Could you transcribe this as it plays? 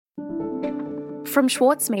From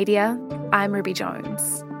Schwartz Media, I'm Ruby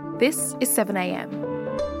Jones. This is 7am.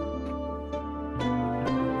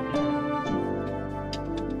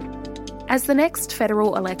 As the next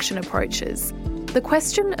federal election approaches, the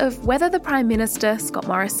question of whether the Prime Minister, Scott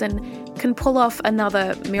Morrison, can pull off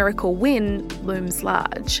another miracle win looms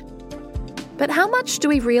large. But how much do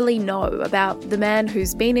we really know about the man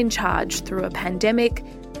who's been in charge through a pandemic,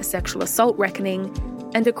 a sexual assault reckoning,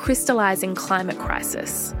 and a crystallising climate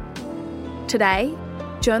crisis? Today,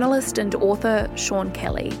 journalist and author Sean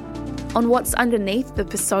Kelly on what's underneath the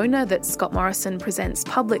persona that Scott Morrison presents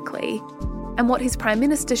publicly and what his prime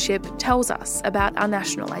ministership tells us about our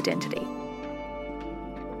national identity.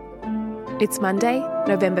 It's Monday,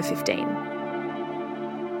 November 15.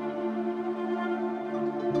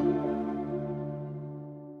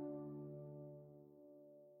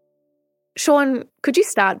 Sean, could you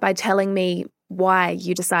start by telling me why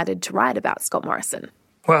you decided to write about Scott Morrison?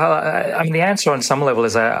 Well, I mean, the answer on some level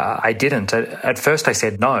is I didn't. At first I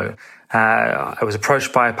said no. I was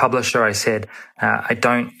approached by a publisher. I said, I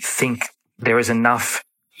don't think there is enough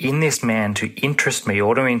in this man to interest me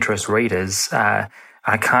or to interest readers. I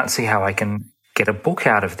can't see how I can get a book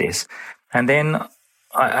out of this. And then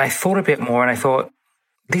I thought a bit more and I thought,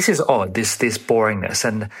 this is odd, this boringness.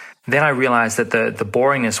 And then I realised that the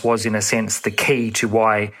boringness was, in a sense, the key to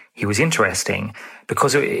why he was interesting,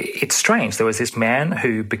 because it's strange. There was this man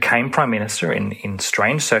who became Prime Minister in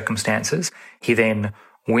strange circumstances. He then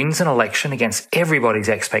wins an election against everybody's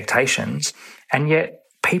expectations, and yet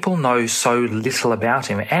people know so little about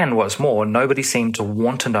him. And what's more, nobody seemed to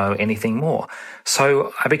want to know anything more.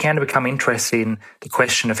 So I began to become interested in the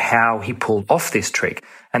question of how he pulled off this trick.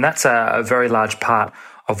 And that's a very large part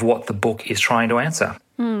of what the book is trying to answer.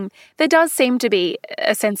 There does seem to be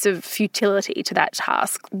a sense of futility to that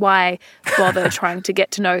task. Why bother trying to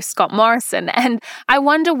get to know Scott Morrison? And I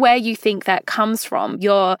wonder where you think that comes from,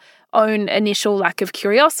 your own initial lack of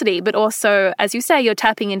curiosity, but also, as you say, you're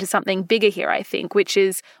tapping into something bigger here, I think, which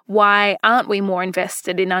is why aren't we more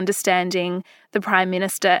invested in understanding the Prime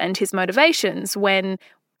Minister and his motivations when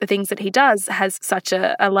the things that he does has such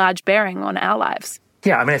a large bearing on our lives?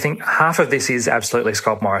 Yeah, I mean, I think half of this is absolutely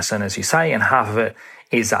Scott Morrison, as you say, and half of it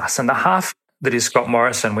is us. And the half that is Scott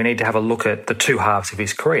Morrison, we need to have a look at the two halves of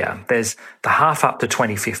his career. There's the half up to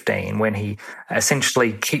 2015 when he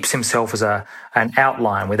essentially keeps himself as an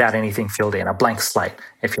outline without anything filled in, a blank slate,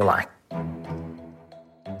 if you like.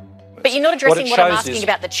 But you're not addressing what I'm asking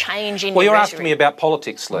about, the change in Well, you're rhetoric. asking me about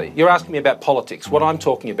politics, Lee. You're asking me about politics. What I'm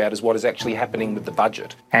talking about is what is actually happening with the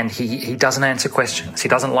budget. And he doesn't answer questions. He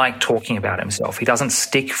doesn't like talking about himself. He doesn't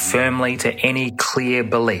stick firmly to any clear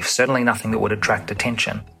belief, certainly nothing that would attract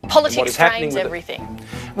attention. Politics frames everything.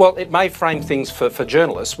 Well, it may frame things for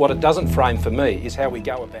journalists. What it doesn't frame for me is how we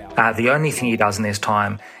go about. The only thing he does in this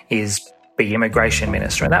time is be immigration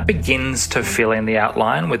minister, and that begins to fill in the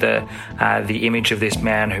outline with the image of this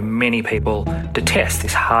man who many people detest,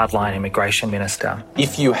 this hardline immigration minister.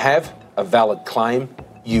 If you have a valid claim,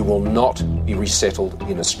 you will not be resettled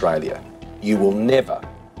in Australia. You will never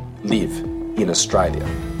live in Australia.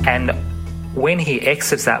 And when he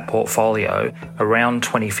exits that portfolio around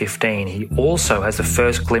 2015, he also has the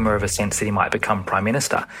first glimmer of a sense that he might become Prime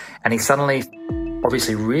Minister. And he suddenly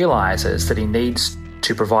obviously realises that he needs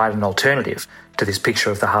to provide an alternative to this picture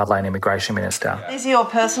of the hardline immigration minister. Is your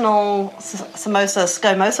personal samosa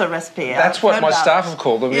scomosa recipe? That's what my staff have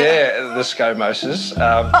called them, the scomosas.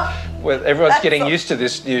 Everyone's getting used to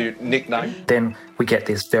this new nickname. Then we get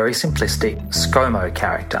this very simplistic ScoMo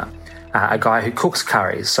character, a guy who cooks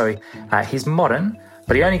curries. So he's modern,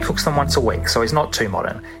 but he only cooks them once a week, so he's not too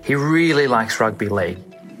modern. He really likes rugby league.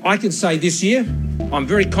 I can say this year, I'm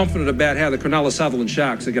very confident about how the Cronulla Sutherland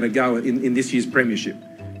Sharks are going to go in this year's premiership.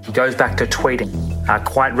 He goes back to tweeting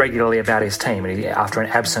quite regularly about his team after an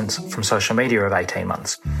absence from social media of 18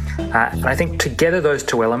 months. And I think together those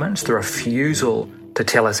two elements, the refusal to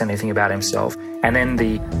tell us anything about himself, and then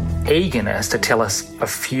the eagerness to tell us a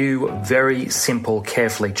few very simple,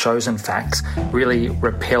 carefully chosen facts, really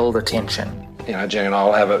repelled attention. You know, Jenny and I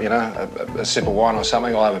will have a sip of wine or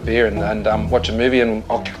something, I'll have a beer and watch a movie and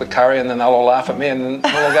I'll cook the curry and then they'll all laugh at me and then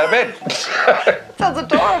we'll all go to bed. Sounds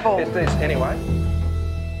adorable. It is, anyway.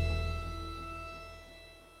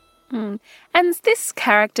 And this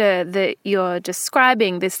character that you're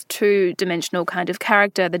describing, this two-dimensional kind of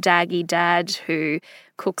character, the daggy dad who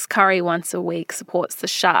cooks curry once a week, supports the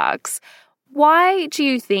Sharks, why do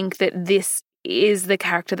you think that this is the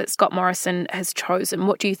character that Scott Morrison has chosen?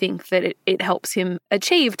 What do you think that it helps him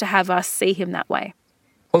achieve to have us see him that way?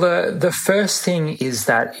 Well, the first thing is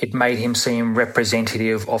that it made him seem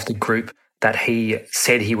representative of the group that he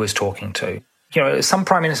said he was talking to. some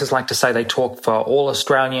prime ministers like to say they talk for all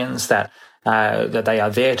Australians, that they are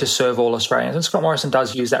there to serve all Australians. And Scott Morrison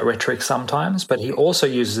does use that rhetoric sometimes, but he also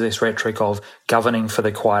uses this rhetoric of governing for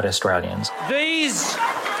the quiet Australians. These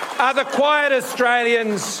are the quiet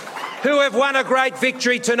Australians who have won a great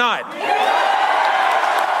victory tonight.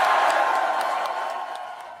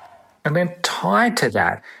 And then tied to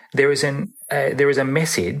that, there is a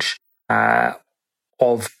message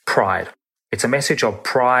of pride. It's a message of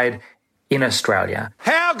pride in Australia.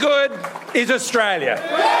 How good is Australia?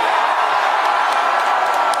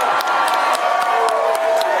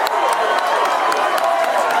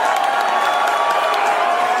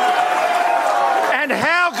 And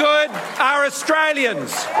how good are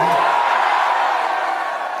Australians?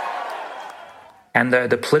 And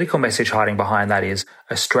the political message hiding behind that is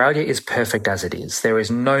Australia is perfect as it is. There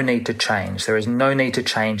is no need to change. There is no need to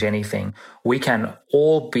change anything. We can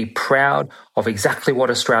all be proud of exactly what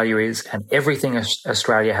Australia is and everything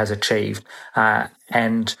Australia has achieved.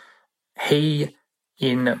 And he,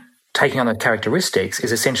 in taking on the characteristics,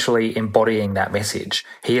 is essentially embodying that message.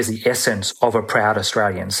 He is the essence of a proud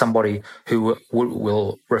Australian, somebody who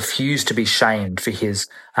will refuse to be shamed for his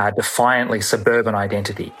defiantly suburban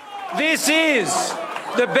identity. This is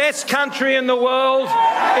the best country in the world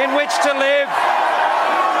in which to live.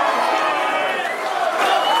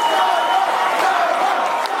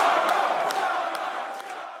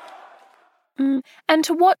 And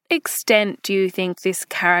to what extent do you think this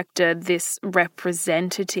character, this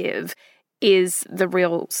representative, is the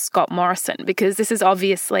real Scott Morrison? Because this is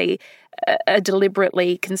obviously a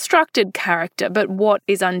deliberately constructed character, but what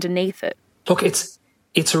is underneath it? Look,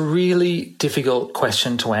 it's a really difficult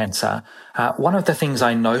question to answer. One of the things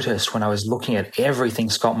I noticed when I was looking at everything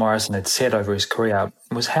Scott Morrison had said over his career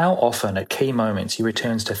was how often at key moments he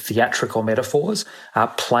returns to theatrical metaphors,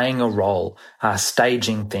 playing a role,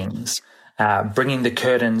 staging things, bringing the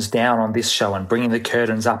curtains down on this show and bringing the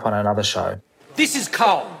curtains up on another show. This is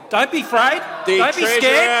coal. Don't be afraid. Don't be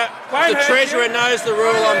scared. The Treasurer knows the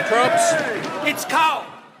rule on props. It's coal.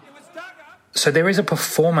 So there is a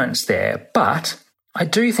performance there, but I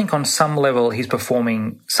do think on some level he's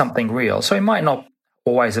performing something real. So he might not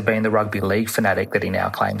always have been the rugby league fanatic that he now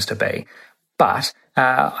claims to be. But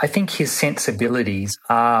I think his sensibilities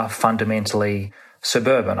are fundamentally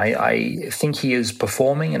suburban. I think he is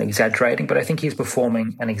performing and exaggerating, but I think he's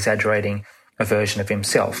performing and exaggerating a version of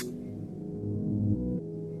himself.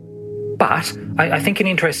 But I think an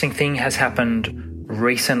interesting thing has happened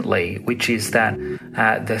recently, which is that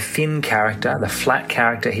the thin character, the flat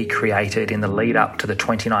character he created in the lead up to the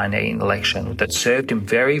 2019 election that served him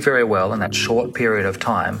very, very well in that short period of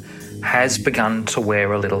time has begun to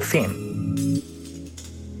wear a little thin.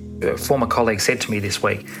 A former colleague said to me this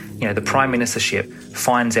week, the Prime Ministership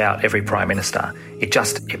finds out every Prime Minister.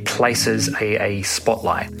 It places a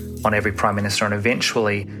spotlight on every Prime Minister, and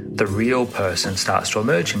eventually the real person starts to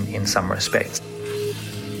emerge in some respects.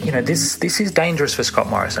 This is dangerous for Scott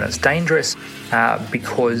Morrison. It's dangerous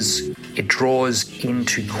because it draws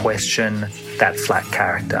into question that flat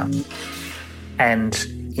character. And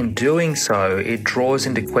in doing so, it draws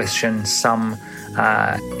into question some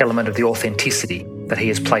element of the authenticity that he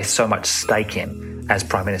has placed so much stake in as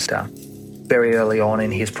Prime Minister. Very early on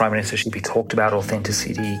in his Prime Ministership, he talked about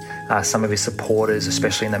authenticity. Some of his supporters,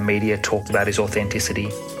 especially in the media, talked about his authenticity.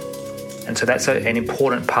 And so that's an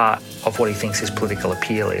important part of what he thinks his political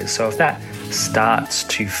appeal is. So if that starts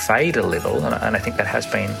to fade a little, and I think that has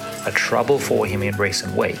been a trouble for him in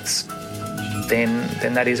recent weeks,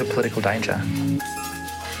 then that is a political danger.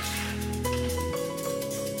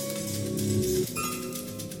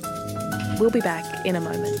 We'll be back in a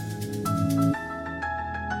moment.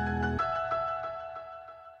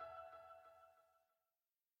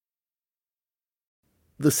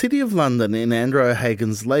 The City of London in Andrew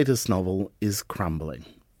O'Hagan's latest novel is crumbling.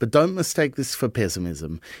 But don't mistake this for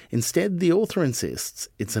pessimism. Instead, the author insists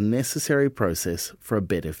it's a necessary process for a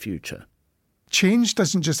better future. Change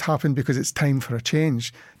doesn't just happen because it's time for a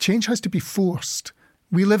change. Change has to be forced.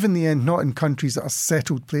 We live in the end not in countries that are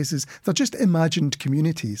settled places. They're just imagined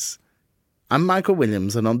communities. I'm Michael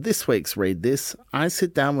Williams, and on this week's Read This, I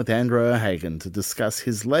sit down with Andrew O'Hagan to discuss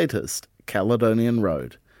his latest, Caledonian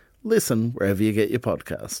Road. Listen wherever you get your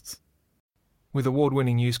podcasts. With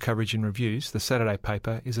award-winning news coverage and reviews, The Saturday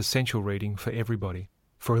Paper is essential reading for everybody.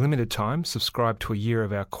 For a limited time, subscribe to a year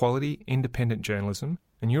of our quality, independent journalism,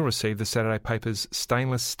 and you'll receive The Saturday Paper's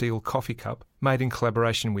stainless steel coffee cup, made in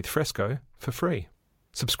collaboration with Fresco, for free.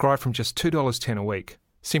 Subscribe from just $2.10 a week.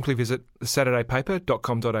 Simply visit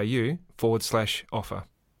thesaturdaypaper.com.au/offer.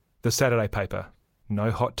 The Saturday Paper.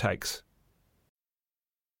 No hot takes.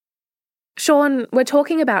 Sean, we're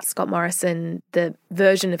talking about Scott Morrison, the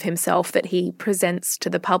version of himself that he presents to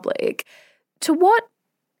the public. To what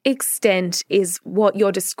extent is what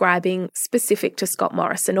you're describing specific to Scott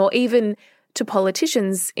Morrison or even to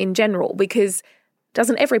politicians in general? Because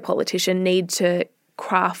doesn't every politician need to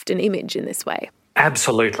craft an image in this way?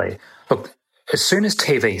 Absolutely. Look, as soon as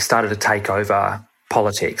TV started to take over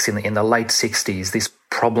politics in the late 60s, this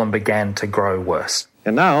problem began to grow worse.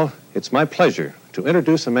 And now it's my pleasure to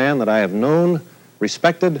introduce a man that I have known,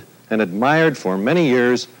 respected, and admired for many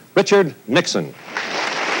years, Richard Nixon.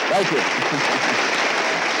 Thank you.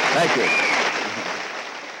 Thank you.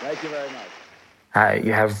 Thank you very much.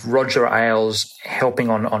 You have Roger Ailes helping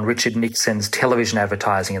on Richard Nixon's television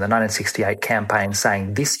advertising in the 1968 campaign,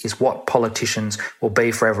 saying this is what politicians will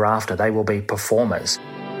be forever after. They will be performers.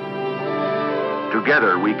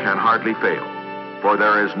 Together we can hardly fail, for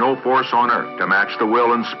there is no force on earth to match the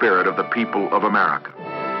will and spirit of the people of America.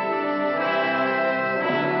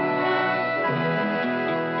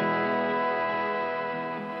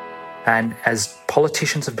 And as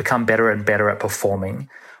politicians have become better and better at performing,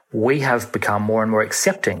 we have become more and more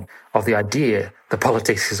accepting of the idea that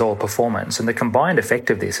politics is all performance. And the combined effect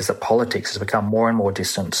of this is that politics has become more and more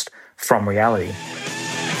distanced from reality.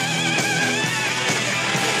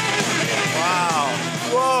 Wow.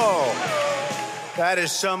 Whoa. That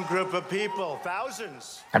is some group of people,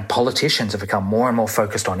 thousands. And politicians have become more and more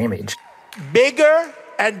focused on image. Bigger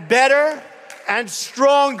and better and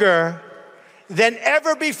stronger than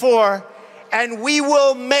ever before, and we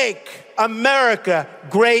will make America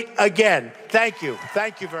great again. Thank you.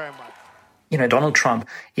 Thank you very much. You know, Donald Trump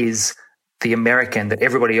is the American that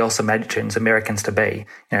everybody else imagines Americans to be.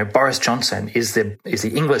 You know, Boris Johnson is the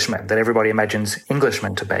Englishman that everybody imagines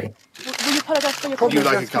Englishmen to be. Will you apologise for your comment? Would you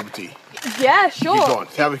like a cup of tea? Yeah, sure. Go on,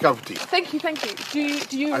 have a cup of tea. Thank you.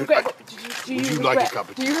 Do you regret? Would you like a cup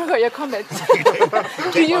of tea? Do you regret your comments?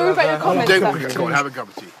 Do you regret your comments? Go on, have a cup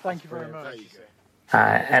of tea. Thank you very much.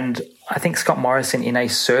 And I think Scott Morrison, in a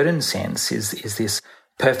certain sense, is this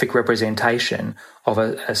perfect representation of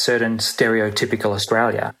a certain stereotypical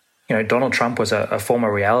Australia. You know, Donald Trump was a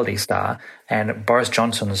former reality star, and Boris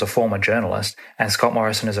Johnson is a former journalist, and Scott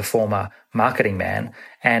Morrison is a former marketing man.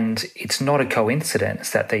 And it's not a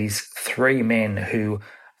coincidence that these three men who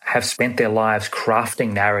have spent their lives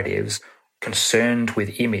crafting narratives concerned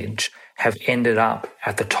with image have ended up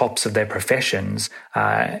at the tops of their professions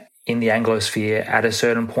in the Anglosphere at a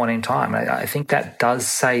certain point in time. I think that does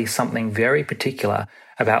say something very particular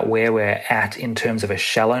about where we're at in terms of a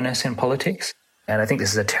shallowness in politics. And I think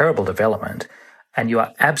this is a terrible development. And you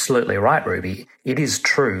are absolutely right, Ruby. It is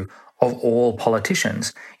true of all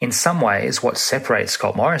politicians. In some ways, what separates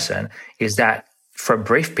Scott Morrison is that for a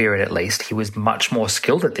brief period at least, he was much more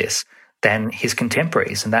skilled at this than his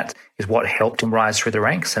contemporaries. And that is what helped him rise through the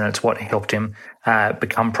ranks. And it's what helped him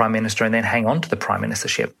become Prime Minister and then hang on to the Prime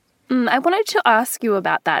Ministership. I wanted to ask you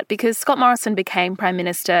about that because Scott Morrison became Prime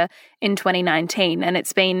Minister in 2019 and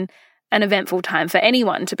it's been an eventful time for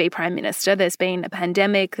anyone to be Prime Minister. There's been a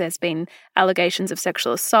pandemic, there's been allegations of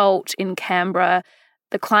sexual assault in Canberra.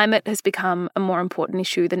 The climate has become a more important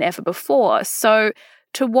issue than ever before. So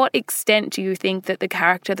to what extent do you think that the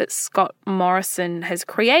character that Scott Morrison has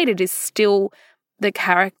created is still the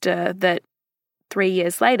character that 3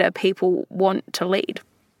 years later people want to lead?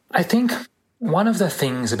 I think one of the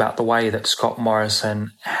things about the way that Scott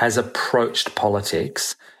Morrison has approached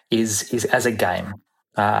politics is as a game,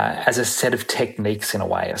 as a set of techniques in a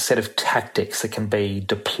way, a set of tactics that can be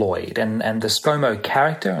deployed. And the ScoMo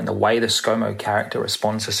character and the way the ScoMo character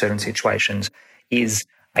responds to certain situations is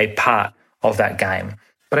a part of that game.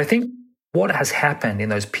 But I think what has happened in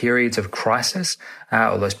those periods of crisis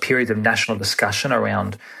or those periods of national discussion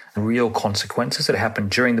around real consequences that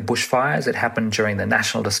happened during the bushfires, it happened during the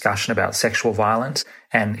national discussion about sexual violence,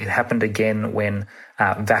 and it happened again when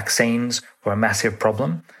vaccines were a massive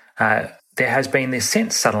problem. There has been this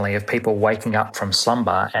sense suddenly of people waking up from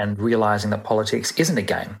slumber and realising that politics isn't a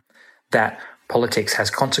game, that politics has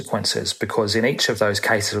consequences, because in each of those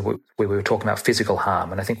cases where we were talking about physical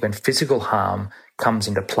harm, and I think when physical harm comes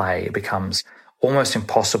into play, it becomes almost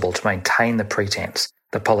impossible to maintain the pretense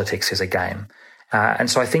that politics is a game. And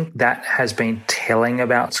so I think that has been telling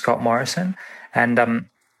about Scott Morrison. And,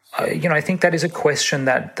 I think that is a question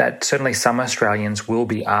that certainly some Australians will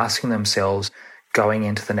be asking themselves going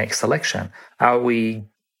into the next election. Are we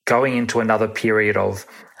going into another period of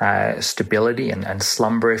stability and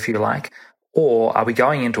slumber, if you like? Or are we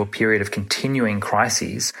going into a period of continuing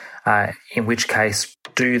crises, in which case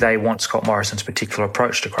do they want Scott Morrison's particular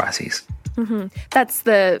approach to crises? Mm-hmm. That's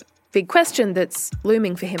the big question that's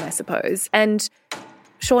looming for him, I suppose. And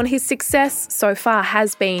Sean, his success so far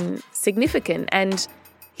has been significant and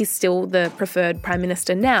he's still the preferred Prime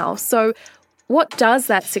Minister now. So what does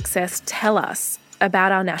that success tell us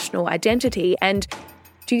about our national identity, and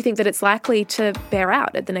do you think that it's likely to bear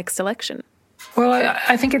out at the next election? Well,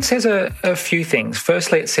 I think it says a few things.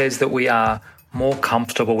 Firstly, it says that we are more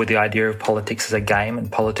comfortable with the idea of politics as a game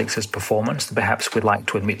and politics as performance than perhaps we'd like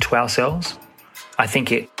to admit to ourselves. I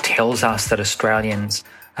think it tells us that Australians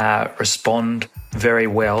respond very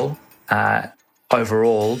well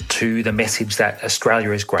overall to the message that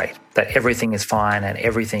Australia is great, that everything is fine and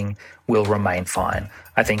everything will remain fine.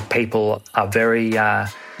 I think people are very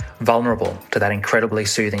vulnerable to that incredibly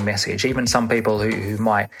soothing message. Even some people who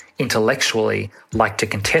might intellectually like to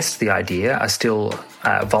contest the idea are still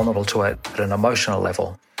vulnerable to it at an emotional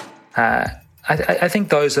level. I think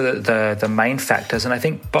those are the main factors, and I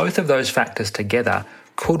think both of those factors together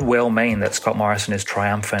could well mean that Scott Morrison is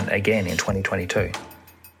triumphant again in 2022.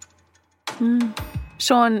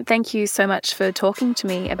 Sean, thank you so much for talking to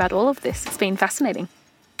me about all of this. It's been fascinating.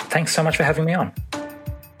 Thanks so much for having me on.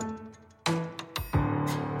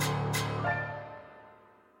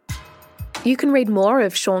 You can read more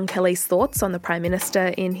of Sean Kelly's thoughts on the Prime Minister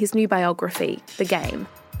in his new biography, The Game,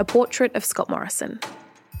 a portrait of Scott Morrison.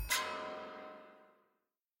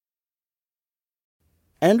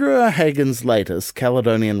 Andrew O'Hagan's latest,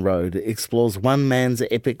 Caledonian Road, explores one man's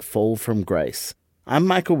epic fall from grace. I'm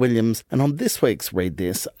Michael Williams, and on this week's Read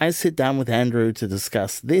This, I sit down with Andrew to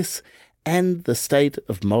discuss this and the state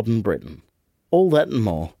of modern Britain. All that and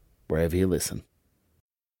more, wherever you listen.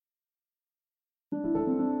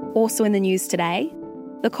 Also in the news today,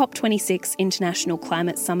 the COP26 International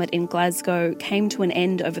Climate Summit in Glasgow came to an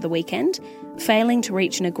end over the weekend, failing to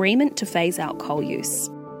reach an agreement to phase out coal use.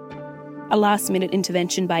 A last-minute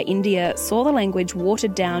intervention by India saw the language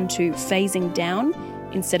watered down to phasing down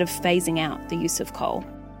instead of phasing out the use of coal.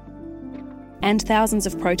 And thousands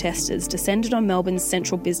of protesters descended on Melbourne's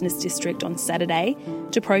central business district on Saturday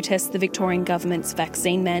to protest the Victorian government's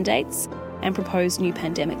vaccine mandates and proposed new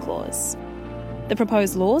pandemic laws. The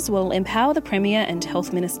proposed laws will empower the Premier and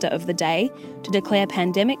Health Minister of the day to declare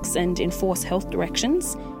pandemics and enforce health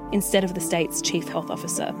directions instead of the state's Chief Health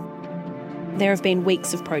Officer. There have been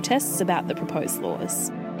weeks of protests about the proposed laws.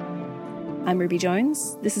 I'm Ruby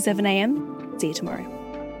Jones. This is 7am. See you tomorrow.